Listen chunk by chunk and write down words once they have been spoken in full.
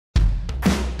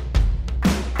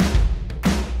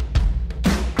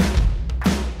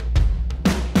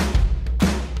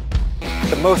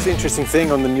most interesting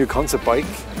thing on the new concept bike,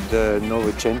 the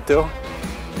 9Cento,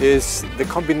 is the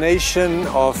combination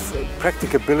of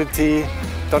practicability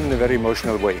done in a very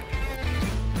emotional way.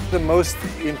 The most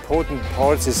important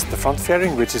part is the front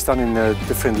fairing, which is done in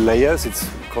different layers. It's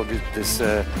called this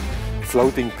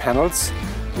floating panels,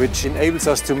 which enables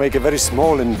us to make a very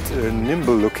small and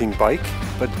nimble looking bike,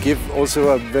 but give also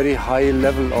a very high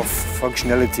level of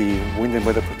functionality, wind and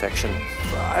weather protection.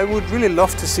 I would really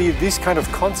love to see these kind of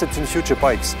concepts in future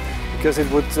bikes, because it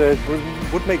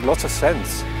would make lots of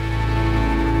sense.